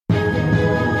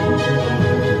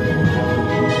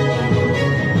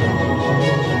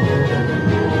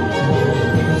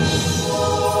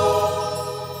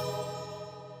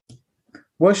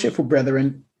Worshipful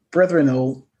brethren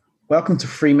all, welcome to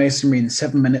Freemasonry in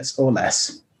 7 minutes or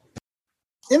less.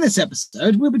 In this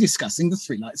episode, we'll be discussing the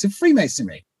three lights of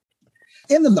Freemasonry.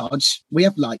 In the lodge, we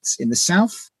have lights in the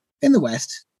south, in the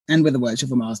west, and with the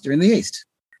Worshipful Master in the east.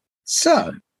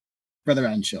 So, Brother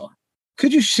Anshaw,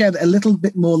 could you shed a little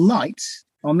bit more light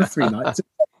on the three lights?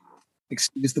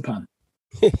 Excuse the pun.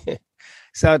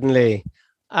 Certainly.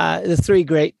 The three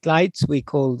great lights we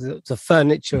call the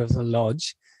furniture of the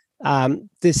lodge.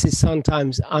 This is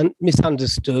sometimes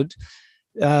misunderstood.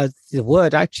 The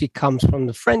word actually comes from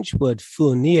the French word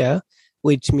fournir,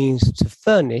 which means to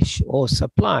furnish or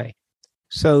supply.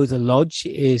 So the lodge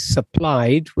is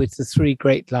supplied with the three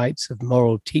great lights of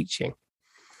moral teaching.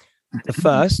 The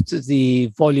first,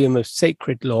 the volume of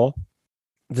sacred law,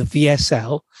 the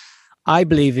VSL. I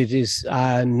believe it is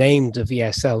named the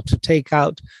VSL to take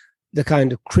out the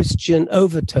kind of Christian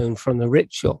overtone from the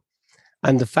ritual,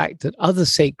 and the fact that other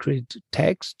sacred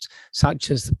texts,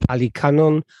 such as the Pali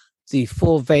Canon, the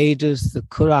four Vedas, the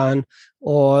Quran,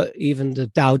 or even the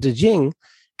Tao Te Ching,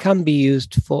 can be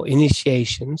used for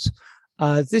initiations.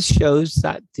 This shows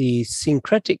that the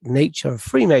syncretic nature of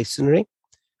Freemasonry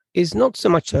is not so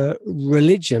much a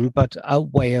religion, but a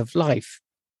way of life.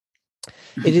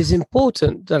 It is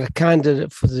important that a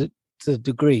candidate for the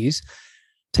degrees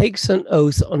takes an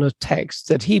oath on a text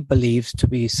that he believes to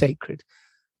be sacred,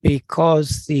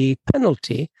 because the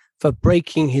penalty for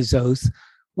breaking his oath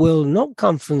will not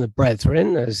come from the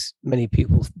brethren, as many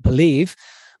people believe,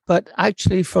 but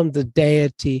actually from the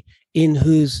deity in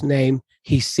whose name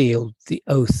he sealed the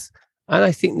oath. And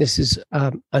I think this is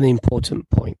an important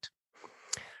point.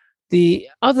 The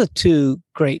other two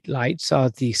great lights are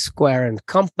the square and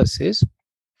compasses.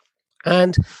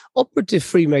 And operative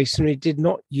Freemasonry did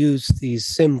not use these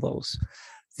symbols.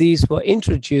 These were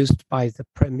introduced by the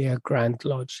Premier Grand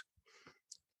Lodge.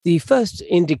 The first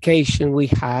indication we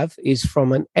have is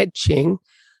from an etching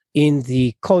in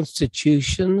the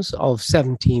Constitutions of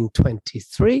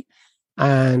 1723.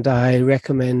 And I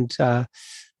recommend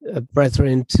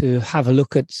brethren to have a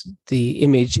look at the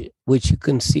image, which you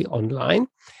can see online,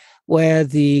 where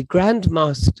the Grand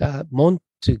Master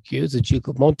Montague, the Duke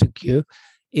of Montague,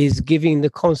 is giving the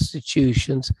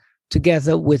constitutions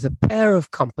together with a pair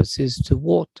of compasses to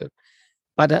Wharton.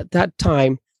 But at that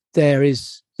time, there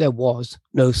was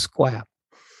no square.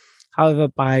 However,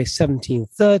 by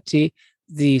 1730,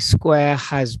 the square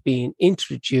has been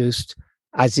introduced,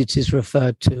 as it is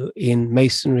referred to in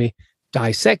Masonry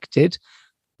Dissected,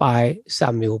 by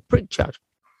Samuel Pritchard.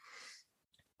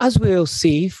 As we'll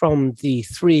see from the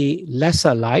three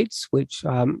lesser lights, which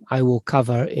I will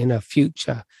cover in a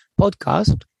future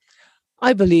podcast,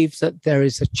 I believe that there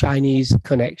is a Chinese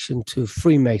connection to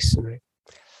Freemasonry,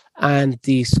 and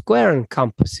the square and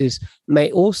compasses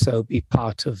may also be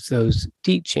part of those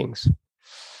teachings.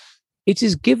 It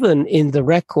is given in the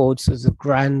records of the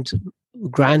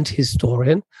grand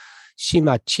historian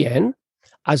Sima Qian,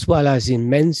 as well as in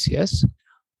Mencius,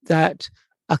 that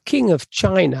a king of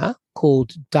China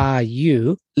called Da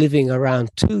Yu, living around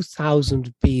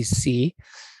 2000 BC,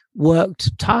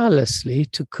 worked tirelessly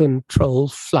to control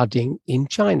flooding in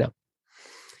China.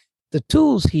 The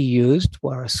tools he used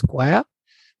were a square,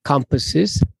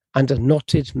 compasses, and a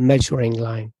knotted measuring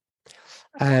line.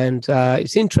 And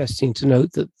it's interesting to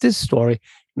note that this story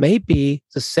may be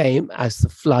the same as the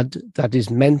flood that is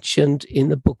mentioned in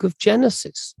the book of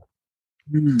Genesis.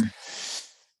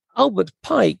 Albert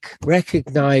Pike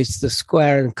recognized the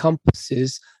square and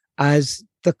compasses as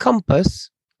the compass.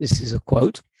 This is a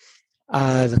quote.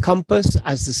 The compass,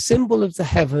 as the symbol of the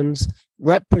heavens,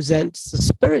 represents the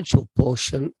spiritual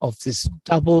portion of this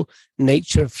double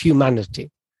nature of humanity.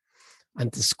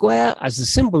 And the square, as the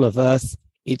symbol of earth,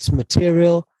 its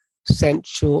material,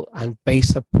 sensual, and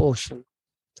baser portion.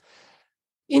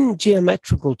 In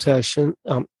geometrical terms,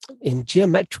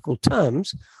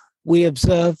 we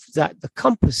observe that the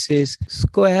compasses,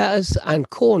 squares, and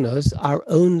corners are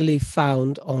only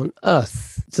found on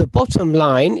earth. The bottom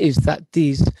line is that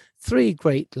these three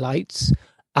great lights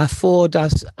afford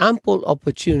us ample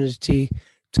opportunity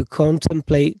to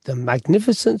contemplate the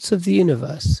magnificence of the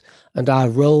universe and our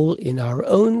role in our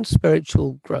own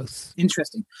spiritual growth.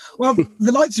 Interesting. Well,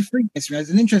 the lights of Freemasonry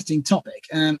is an interesting topic.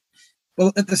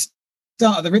 Well, at the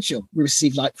start of the ritual, we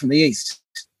receive light from the east,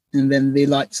 and then the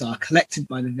lights are collected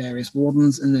by the various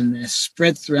wardens, and then they're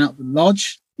spread throughout the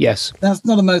lodge. Yes. That's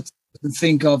not a motive I can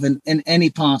think of in any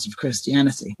part of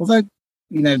Christianity. Although,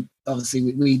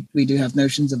 obviously we do have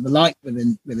notions of the light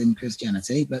within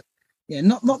Christianity, but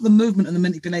not the movement and the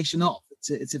manipulation of.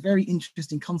 It's a very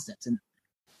interesting concept, and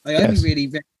I only really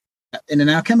read in an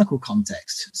alchemical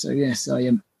context. So yes, I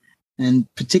am, and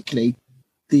particularly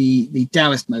the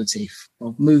Taoist motif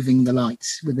of moving the light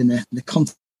within the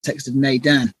context of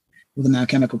Neidan with an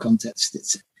alchemical context.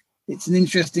 It's an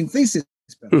interesting thesis.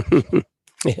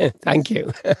 Yeah, thank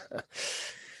you.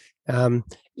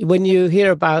 When you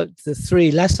hear about the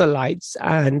three lesser lights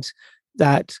and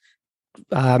that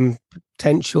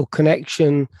potential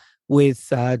connection with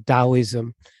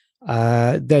Taoism,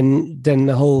 then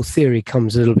the whole theory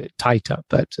comes a little bit tighter.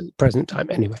 But at the present time,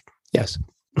 anyway, yes.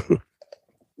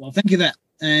 Well, thank you for that,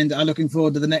 and I'm looking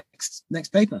forward to the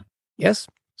next paper. Yes,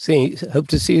 hope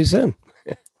to see you soon.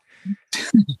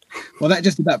 Well, that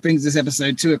just about brings this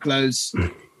episode to a close.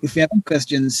 If you have any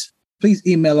questions, please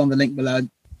email on the link below.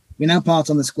 We're now part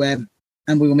on the square,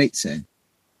 and we will meet soon.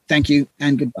 Thank you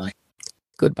and goodbye.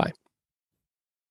 Goodbye.